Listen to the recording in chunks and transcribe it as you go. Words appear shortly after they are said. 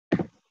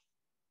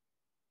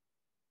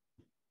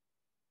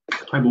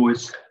Hi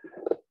boys,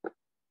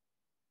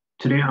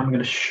 today I'm going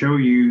to show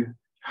you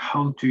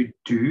how to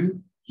do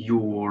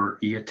your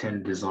year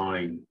 10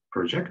 design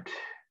project.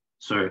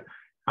 So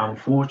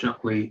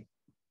unfortunately,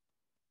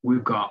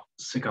 we've got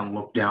second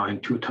lockdown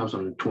in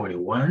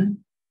 2021.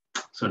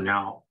 So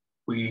now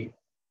we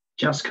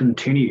just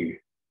continue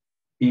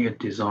year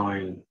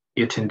 10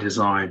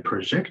 design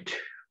project,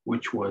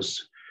 which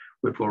was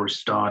before we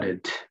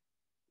started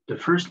the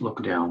first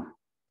lockdown.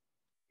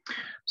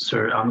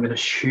 So I'm going to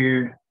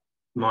share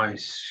my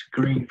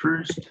screen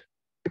first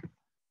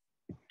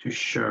to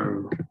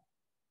show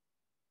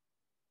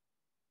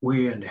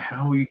where and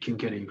how you can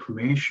get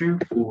information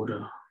for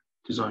the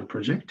design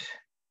project.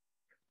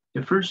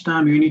 The first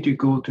time you need to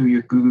go to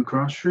your Google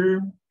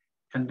Classroom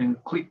and then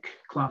click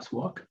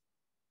classwork.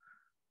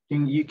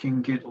 Then you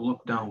can get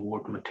lockdown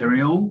work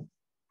material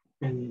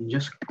and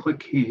just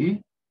click here.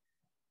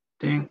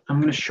 Then I'm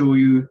going to show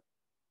you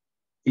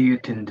year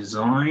 10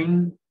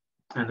 design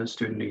and a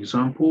student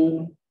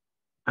example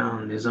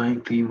and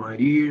design theme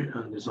idea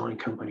and design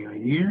company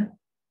idea.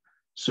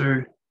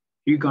 So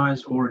you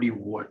guys already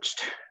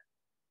watched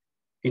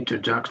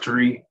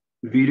introductory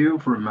video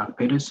from Mark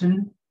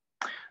Peterson.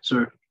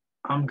 So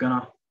I'm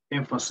gonna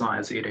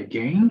emphasize it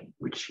again,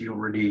 which you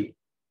already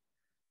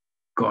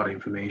got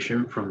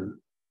information from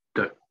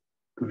the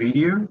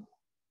video.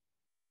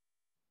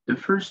 The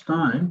first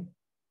time,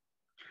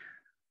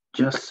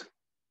 just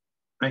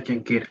we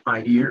can get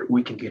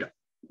a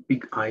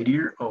big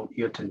idea of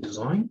year 10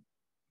 design,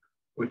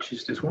 which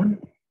is this one.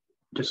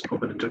 Just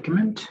open the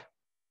document.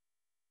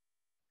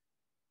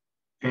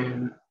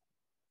 And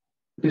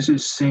this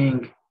is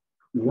saying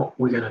what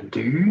we're gonna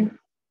do.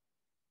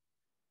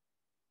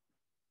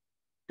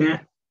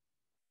 Then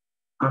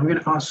I'm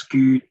gonna ask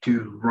you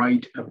to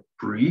write a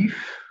brief,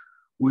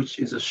 which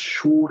is a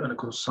short and a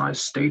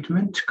concise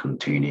statement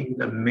containing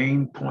the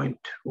main point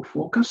of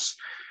focus,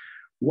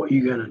 what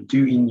you're gonna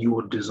do in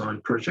your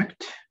design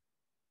project,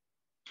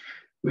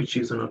 which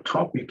is on the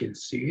top, you can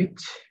see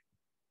it.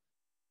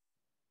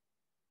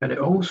 And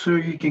also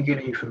you can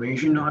get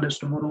information,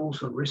 artist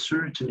models, and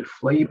research and the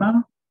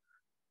flavor,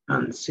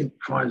 and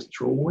simplified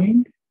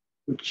drawing,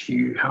 which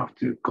you have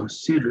to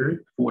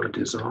consider for the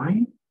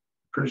design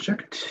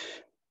project.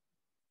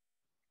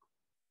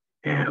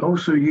 And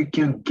also you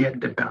can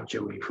get the batch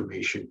of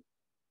information.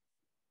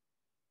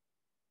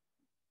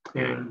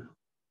 And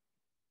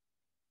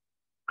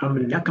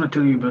I'm not going to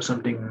tell you about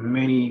something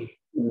many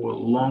or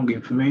long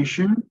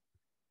information,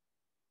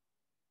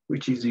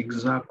 which is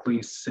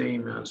exactly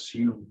same as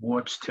you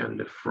watched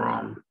and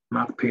from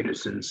Mark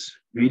Peterson's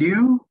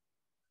video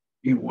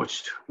you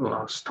watched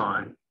last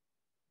time.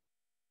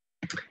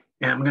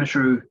 And I'm going to show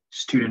you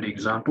student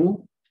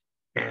example.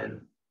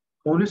 And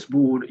on this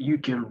board, you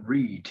can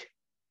read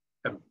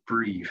a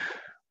brief.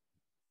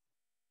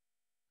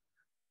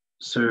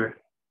 So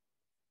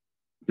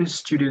this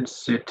student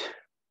said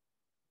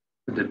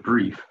the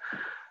brief,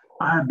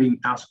 I have been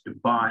asked to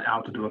buy an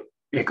outdoor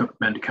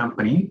equipment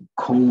company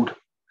called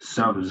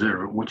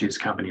Sub-Zero, which is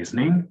company's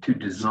name, to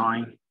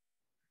design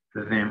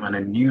them on a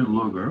new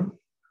logo.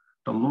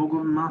 The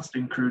logo must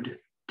include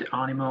the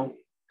animal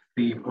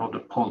theme of the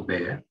polar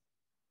bear,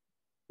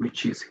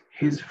 which is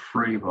his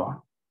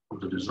flavor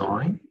of the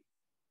design,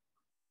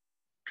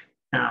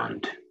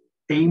 and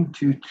aim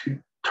to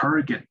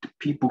target the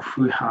people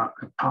who have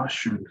a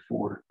passion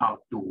for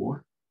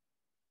outdoor.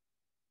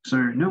 So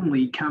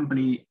normally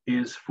company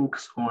is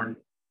focused on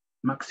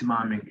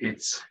maximizing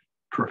its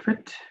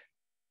profit.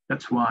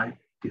 That's why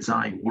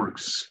design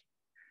works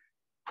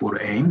for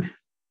the aim.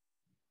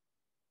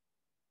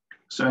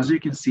 So as you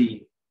can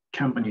see,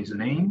 company's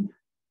name,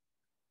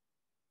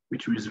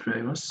 which is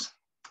famous,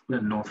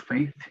 the North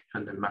Face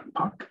and the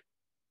MacPack.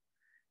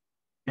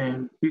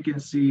 And you can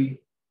see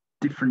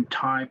different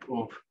type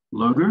of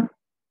logo.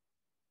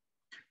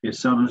 It's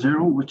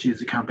Sub-Zero, which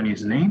is the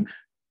company's name.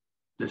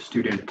 The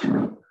student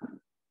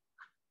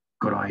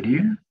got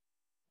idea.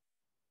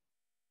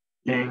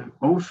 And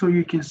also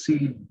you can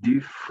see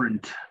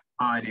different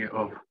idea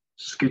of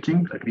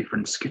sketching, like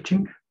different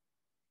sketching.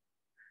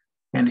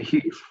 And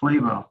here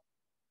flavor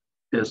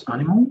is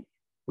animal,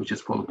 which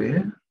is polar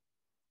bear.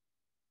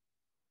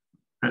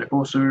 And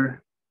also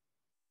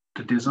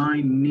the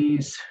design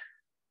needs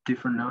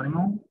different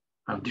animal,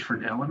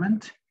 different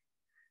element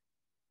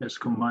that's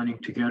combining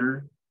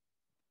together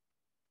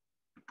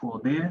polar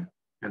bear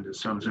and the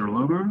Sub-Zero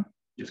logo,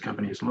 this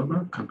company's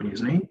logo,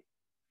 company's name.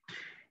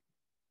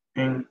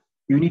 And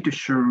you need to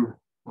show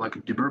like a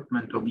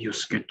development of your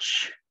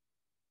sketch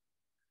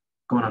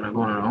going on and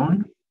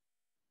on.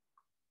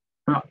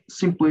 But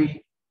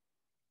simply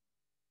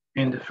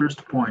in the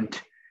first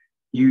point,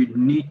 you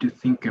need to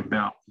think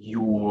about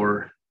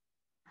your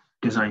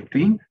design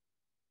theme.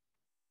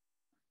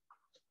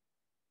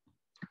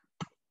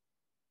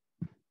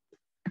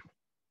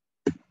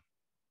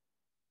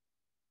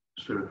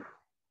 So,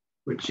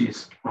 which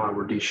is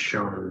already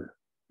shown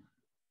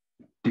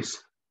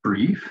this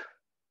brief.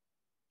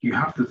 You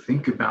have to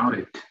think about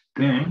it.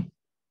 Then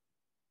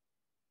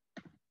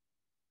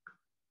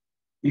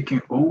you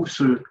can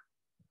also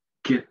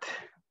get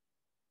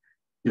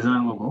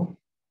design logo,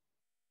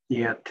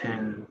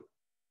 Y10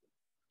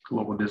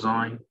 logo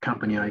design,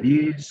 company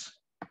IDs,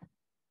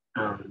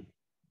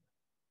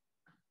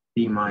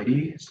 theme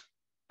IDs.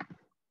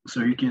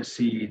 So you can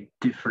see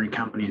different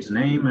companies'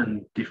 name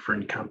and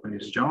different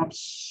companies'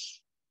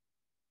 jobs.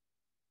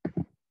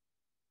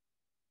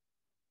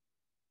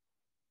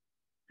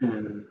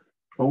 And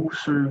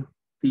also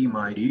theme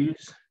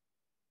IDs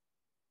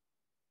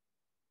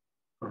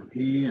from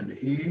here and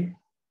here.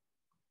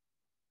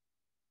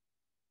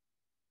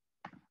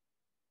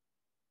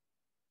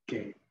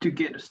 Okay, to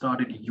get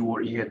started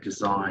your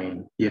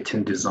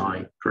Y10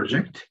 design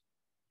project,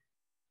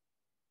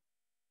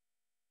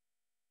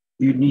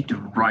 you need to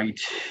write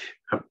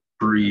a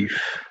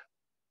brief,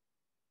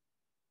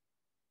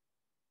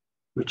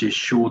 which is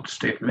short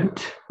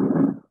statement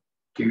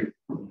to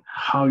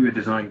how your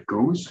design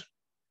goes.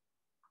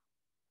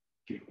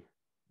 Okay.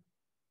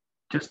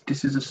 Just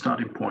this is a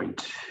starting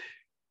point.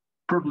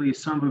 Probably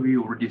some of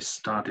you already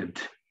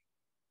started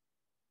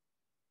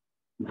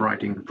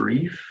writing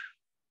brief,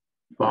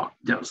 but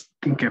just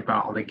think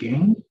about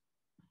again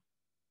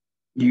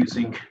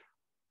using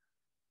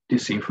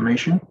this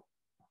information.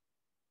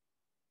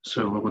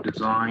 So logo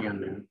design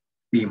and then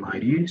theme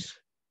IDs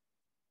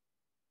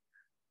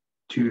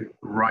to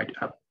write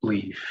a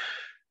brief.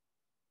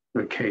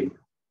 Okay.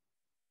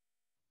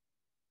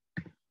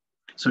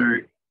 So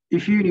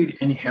if you need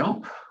any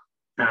help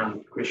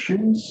and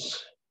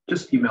questions,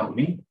 just email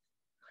me.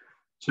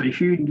 So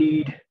if you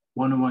need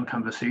one-on-one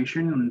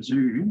conversation on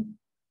Zoom,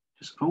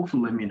 just also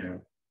let me know.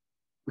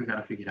 We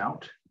gotta figure it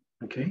out,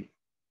 okay?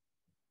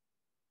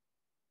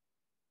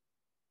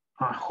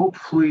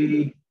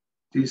 Hopefully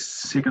this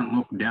second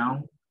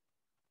lockdown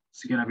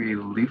is gonna be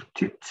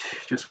lifted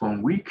just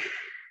 1 week,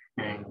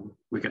 and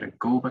we're gonna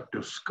go back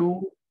to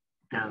school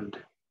and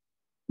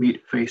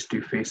meet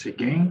face-to-face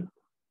again,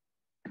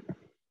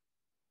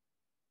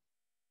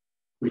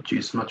 which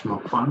is much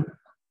more fun.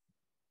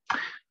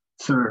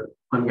 So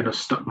I'm gonna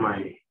stop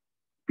my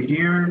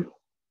video.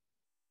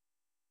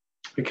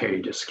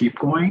 Okay, just keep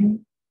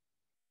going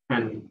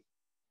and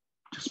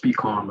just be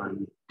calm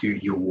and do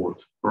your work,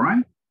 all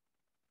right?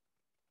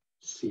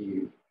 See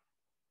you.